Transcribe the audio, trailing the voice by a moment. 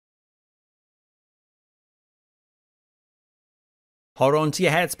Hold on to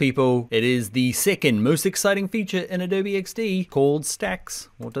your hats, people. It is the second most exciting feature in Adobe XD called stacks.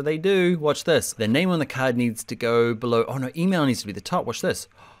 What do? Watch this. The name on the card needs to go below. Oh no, email needs to be the top. Watch this.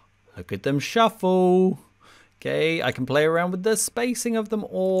 Look at them shuffle. Okay, I can play around with the spacing of them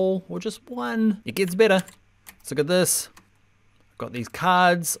all, or just one. It gets better. Let's look at this. I've got these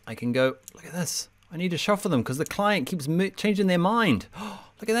cards. I can go, look at this. I need to shuffle them because the client keeps changing their mind.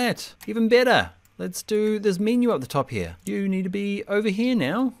 Look at that, even better. Let's do this menu up the top here. You need to be over here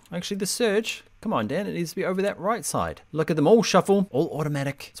now. Actually, the search, come on, Dan, it needs to be over that right side. Look at them all shuffle, all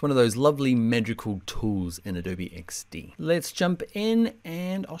automatic. It's one of those lovely magical tools in Adobe XD. Let's jump in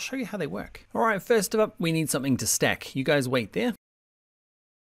and I'll show you how they work. All right, first up, we need something to stack. You guys wait there.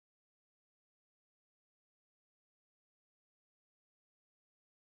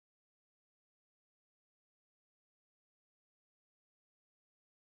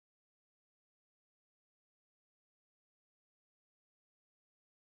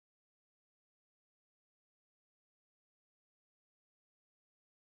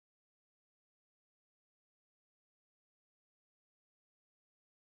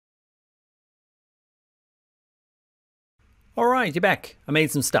 All right, you're back. I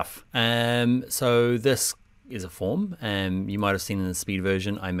made some stuff. So this is a form. You might have seen in the speed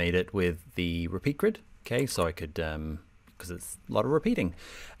version, I made it with the repeat grid. Okay, so I could, because it's a lot of repeating.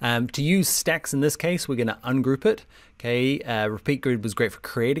 To use stacks in this case, we're gonna ungroup it. Okay, repeat grid was great for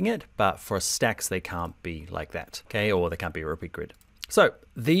creating it, but for stacks, they can't be like that. Okay, or they can't be a repeat grid. So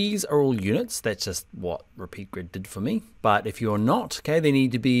these are all units. That's just what repeat grid did for me. But if you're not, okay, they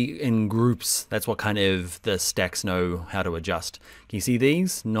need to be in groups. That's what kind of the stacks know how to adjust. Can you see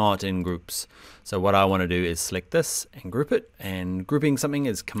these? Not in groups. So what I want to do is select this and group it. And grouping something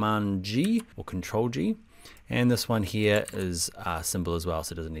is Command G or Control G. And this one here is a symbol as well,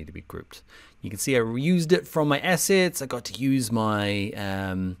 so it doesn't need to be grouped. You can see I reused it from my assets. I got to use my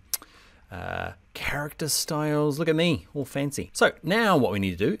character styles. Look at me, all fancy. So now what we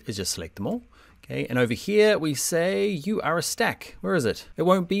need to do is just select them all. Okay, and over here we say you are a stack. Where is it? It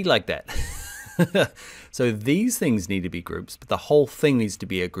won't be like that. So these things need to be groups, but the whole thing needs to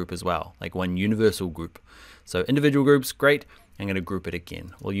be a group as well, like one universal group. So individual groups, great. I'm going to group it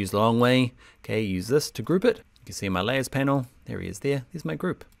again. We'll use the long way. Okay, use this to group it. You can see my layers panel. There he is there. Here's my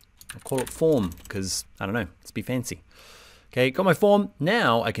group. I'll call it form because, I don't know, let's be fancy. Okay, got my form.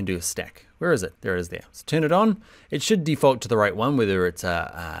 Now I can do a stack. Where is it? There it is there. So turn it on. It should default to the right one, whether it's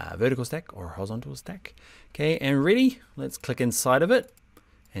a vertical stack or a horizontal stack. Okay, and ready? Let's click inside of it.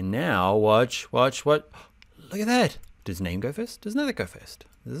 And now watch what? Look at that. Does name go first? Does another go first?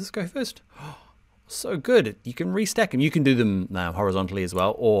 Does this go first? Oh, so good. You can restack them. You can do them horizontally as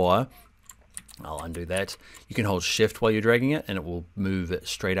well, or I'll undo that. You can hold shift while you're dragging it and it will move it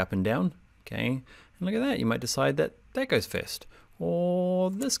straight up and down. Okay, and look at that. You might decide that that goes first or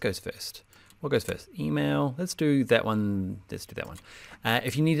this goes first. What goes first? Email. Let's do that one. Let's do that one.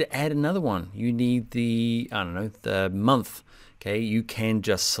 If you need to add another one, you need the, I don't know, the month. Okay, you can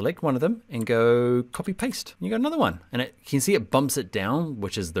just select one of them and go copy paste. You got another one, and you can see it bumps it down,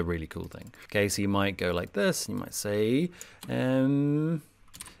 which is the really cool thing. Okay, so you might go like this. You might say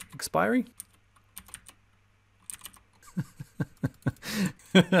expiry.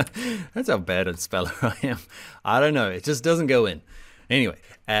 That's how bad a speller I am. I don't know. It just doesn't go in. Anyway,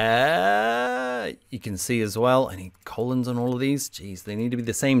 you can see as well, I need colons on all of these. Geez, they need to be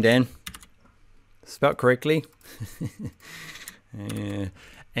the same, Dan. Spelled correctly.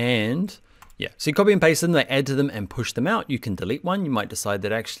 And yeah, so you copy and paste them, they add to them and push them out. You can delete one. You might decide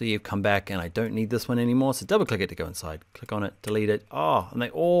that actually you've come back and I don't need this one anymore. So double click it to go inside. Click on it, delete it. Oh, and they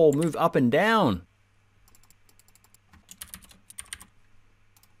all move up and down.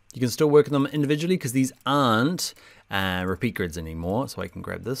 You can still work on them individually because these aren't repeat grids anymore. So I can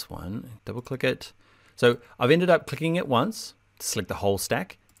grab this one, double click it. So I've ended up clicking it once to select the whole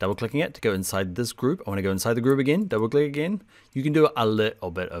stack, double clicking it to go inside this group. I want to go inside the group again, double click again. You can do a little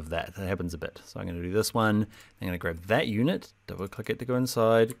bit of that. That happens a bit. So I'm going to do this one. I'm going to grab that unit, double click it to go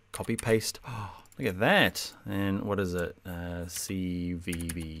inside, copy paste. Oh, look at that. And what is it?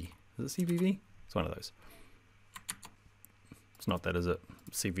 CVV. Is it CVV? It's one of those. It's not that, is it?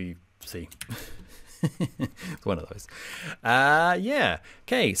 CVC. It's one of those. Yeah.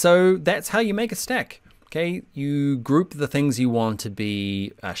 Okay, so that's how you make a stack. Okay, you group the things you want to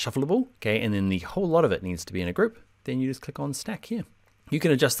be shuffleable. Okay, and then the whole lot of it needs to be in a group. Then you just click on stack here. You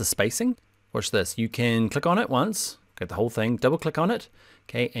can adjust the spacing. Watch this. You can click on it once, get the whole thing, double click on it.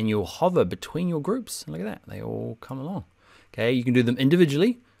 Okay, and you'll hover between your groups. And look at that. They all come along. Okay, you can do them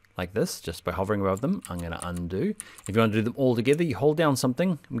individually. like this, just by hovering above them. I'm going to undo. If you want to do them all together, you hold down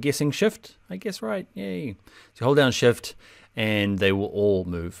something. I'm guessing shift. I guess right. Yay. So you hold down shift and they will all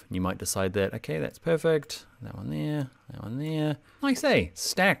move. You might decide that, okay, that's perfect. That one there, that one there. Like I say,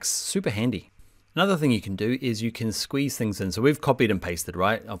 stacks, super handy. Another thing you can do is you can squeeze things in. So we've copied and pasted,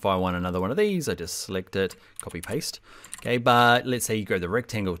 right? If I want another one of these, I just select it, copy, paste. Okay, but let's say you go to the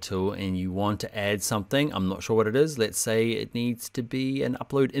rectangle tool and you want to add something. I'm not sure what it is. Let's say it needs to be an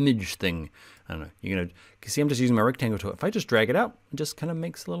upload image thing. I don't know. You're gonna see I'm just using my rectangle tool. If I just drag it out, it just kind of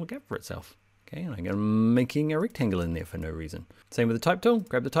makes a little gap for itself. Okay, and I'm making a rectangle in there for no reason. Same with the type tool.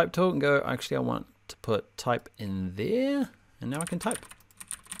 Grab the type tool and go, actually, I want to put type in there, and now I can type.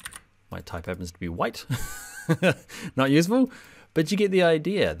 My type happens to be white, not useful, but you get the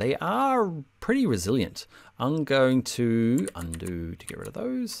idea. They are pretty resilient. I'm going to undo to get rid of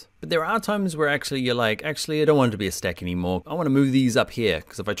those. But there are times where actually you're like, actually, I don't want it to be a stack anymore. I want to move these up here,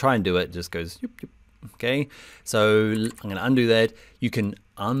 because if I try and do it, it just goes, yep, yep. Okay, so I'm going to undo that. You can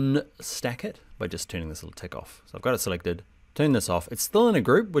unstack it by just turning this little tick off. So I've got it selected, turn this off. It's still in a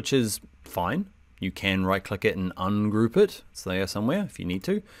group, which is fine. You can right click it and ungroup it. It's there somewhere if you need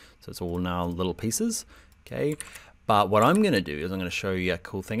to. So it's all now little pieces. Okay. But what I'm going to do is I'm going to show you a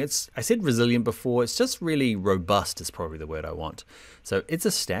cool thing. I said resilient before. It's just really robust is probably the word I want. So it's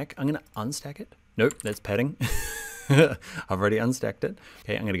a stack. I'm going to unstack it. Nope, that's padding. I've already unstacked it.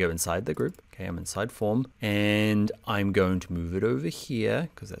 Okay, I'm going to go inside the group. Okay, I'm inside form. And I'm going to move it over here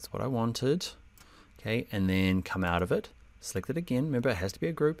because that's what I wanted. Okay, and then come out of it. Select it again. Remember, it has to be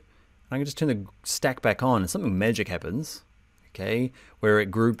a group. I can just turn the stack back on and something magic happens, okay, where it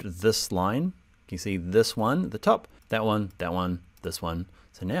grouped this line. You see this one at the top, that one, this one.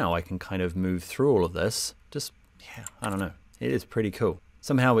 So now I can kind of move through all of this. Just, yeah, I don't know. It is pretty cool.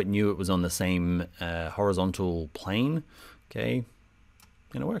 Somehow it knew it was on the same horizontal plane, okay,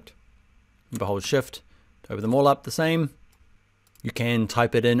 and it worked. Remember, hold shift to open them all up the same. You can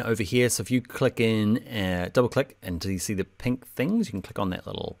type it in over here. So if you click in, double click until you see the pink things, you can click on that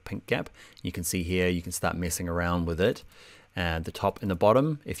little pink gap. You can see here, you can start messing around with it. The top and the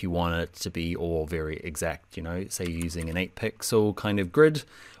bottom, if you want it to be all very exact, you know, say you're using an 8 pixel kind of grid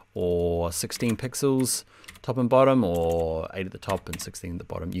or 16 pixels top and bottom, or 8 at the top and 16 at the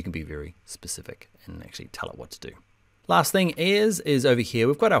bottom, you can be very specific and actually tell it what to do. Last thing is over here,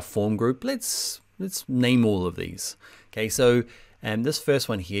 we've got our form group. Let's name all of these. Okay, so this first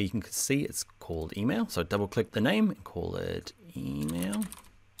one here, you can see it's called email. So double click the name and call it email.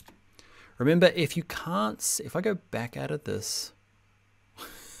 Remember, if you can't, if I go back out of this,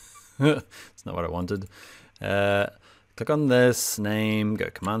 it's not what I wanted. Click on this name, go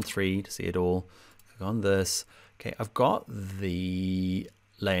Command 3 to see it all. Click on this. Okay, I've got the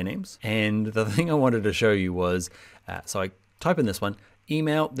layer names. And the thing I wanted to show you was, so I type in this one,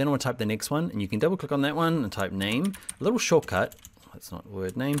 email, then I want to type the next one, and you can double click on that one and type name. A little shortcut, that's not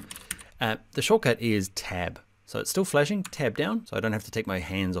word name. The shortcut is tab. So it's still flashing, tab down, so I don't have to take my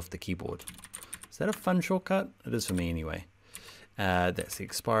hands off the keyboard. Is that a fun shortcut? It is for me anyway. That's the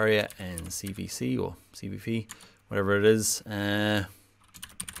Expiria and CVC or CVV, whatever it is. There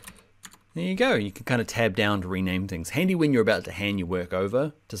you go. You can kind of tab down to rename things. Handy when you're about to hand your work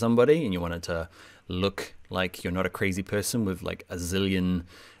over to somebody and you want it to look like you're not a crazy person with like a zillion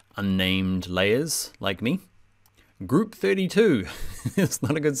unnamed layers like me. Group 32. It's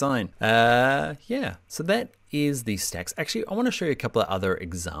not a good sign. Yeah, so that is the stacks. Actually, I want to show you a couple of other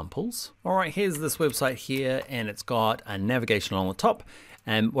examples. All right, here's this website here, and it's got a navigation along the top.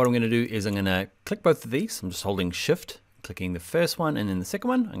 And what I'm going to do is I'm going to click both of these. I'm just holding shift, clicking the first one and then the second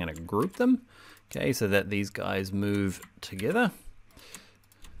one. I'm going to group them, okay, so that these guys move together.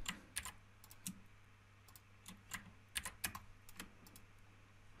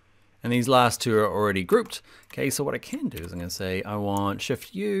 And these last two are already grouped. Okay, so what I can do is I'm going to say I want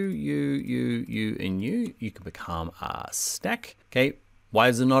shift you, you, and you. You can become a stack. Okay, why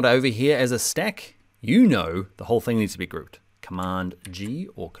is it not over here as a stack? You know the whole thing needs to be grouped. Command G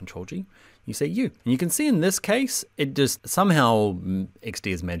or Control G. You say you. And you can see in this case, it just somehow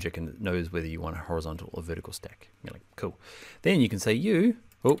XD is magic and it knows whether you want a horizontal or vertical stack. You're like, cool. Then you can say you,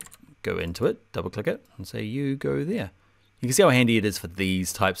 oh, go into it, double click it, and say you go there. You can see how handy it is for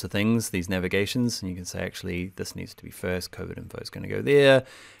these types of things, these navigations. And you can say, actually, this needs to be first. COVID info is going to go there.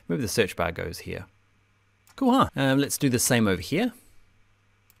 Maybe the search bar goes here. Cool, huh? Let's do the same over here.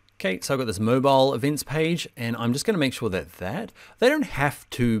 Okay, so I've got this mobile events page, and I'm just going to make sure that they don't have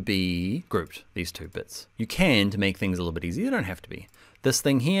to be grouped, these two bits. You can to make things a little bit easier. They don't have to be. This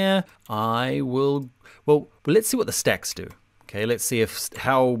thing here, well, let's see what the stacks do. Okay, let's see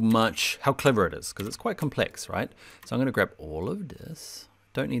how clever it is, because it's quite complex, right? So I'm going to grab all of this,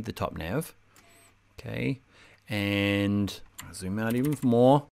 Don't need the top nav. Okay, and I'll zoom out even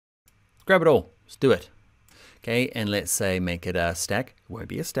more. Grab it all, let's do it. Okay, and let's say make it a stack. It won't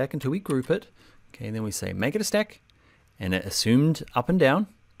be a stack until we group it. Okay, and then we say make it a stack, and it assumed up and down,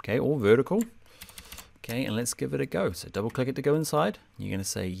 okay, or vertical. Okay, and let's give it a go. So double click it to go inside. You're gonna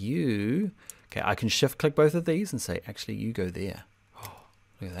say you, okay, I can shift click both of these and say, actually you go there. Oh,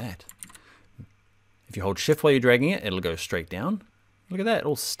 look at that. If you hold shift while you're dragging it, it'll go straight down. Look at that,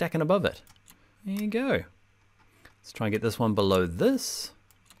 all stacking above it. There you go. Let's try and get this one below this.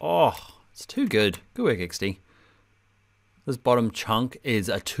 Oh, it's too good. Good work, XD. This bottom chunk is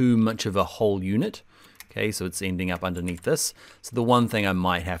too much of a whole unit. Okay, so it's ending up underneath this. So the one thing I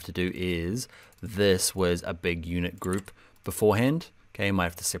might have to do is, this was a big unit group beforehand. Okay, I might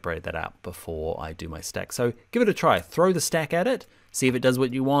have to separate that out before I do my stack. So give it a try. Throw the stack at it, see if it does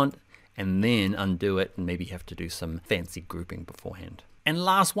what you want, and then undo it and maybe have to do some fancy grouping beforehand. And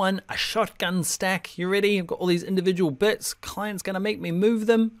last one, a shotgun stack. You ready? I've got all these individual bits. Client's gonna make me move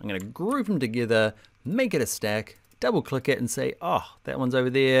them. I'm gonna group them together, make it a stack, double click it and say, oh, that one's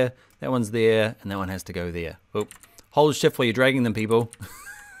over there, that one's there, and that one has to go there. Oh, hold shift while you're dragging them, people.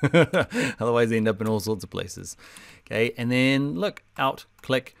 Otherwise they end up in all sorts of places. Okay, and then look, out,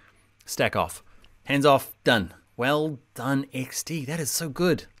 click, stack off. Hands off, done. Well done, XD. That is so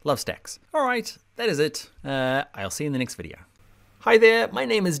good. Love stacks. All right, that is it. I'll see you in the next video. Hi there, my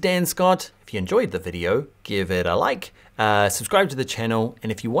name is Dan Scott. If you enjoyed the video, give it a like, subscribe to the channel,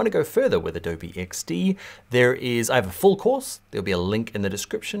 and if you want to go further with Adobe XD, I have a full course. There'll be a link in the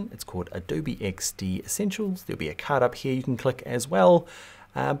description. It's called Adobe XD Essentials. There'll be a card up here you can click as well.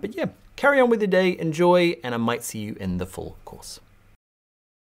 But yeah, carry on with your day, enjoy, and I might see you in the full course.